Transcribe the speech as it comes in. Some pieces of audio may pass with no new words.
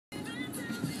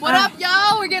What up,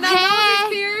 y'all? We're getting our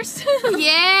noses pierced.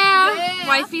 Yeah.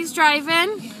 Wifey's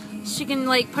driving. She can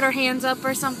like put her hands up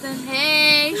or something.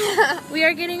 Hey. We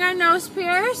are getting our nose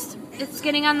pierced. It's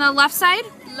getting on the left side.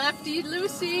 Lefty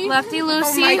Loosey. Lefty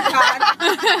Loosey. Oh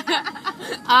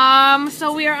my God.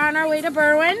 So we are on our way to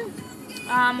Berwyn.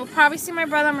 We'll probably see my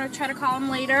brother. I'm gonna try to call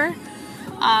him later.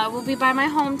 We'll be by my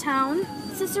hometown.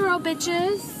 Cicero,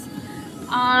 bitches.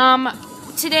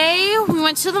 Today we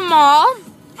went to the mall.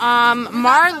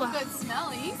 Marla. Good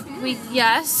smellies.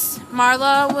 Yes,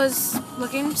 Marla was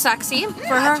looking sexy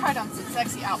for her. I tried on some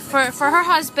sexy outfits. For her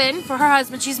husband. For her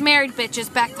husband. She's married,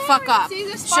 bitches. Back the fuck up. See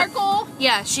the sparkle?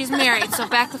 Yeah, she's married, so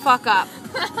back the fuck up.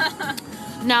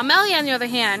 Now, Melly, on the other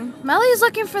hand, Melly is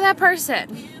looking for that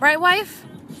person. Right, wife?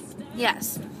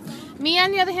 Yes. Me,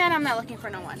 on the other hand, I'm not looking for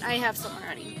no one. I have someone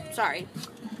already. Sorry.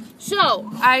 So,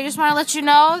 I just want to let you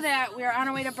know that we're on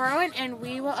our way to Berwyn, and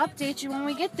we will update you when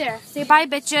we get there. Say bye,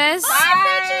 bitches.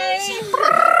 Bye, bitches.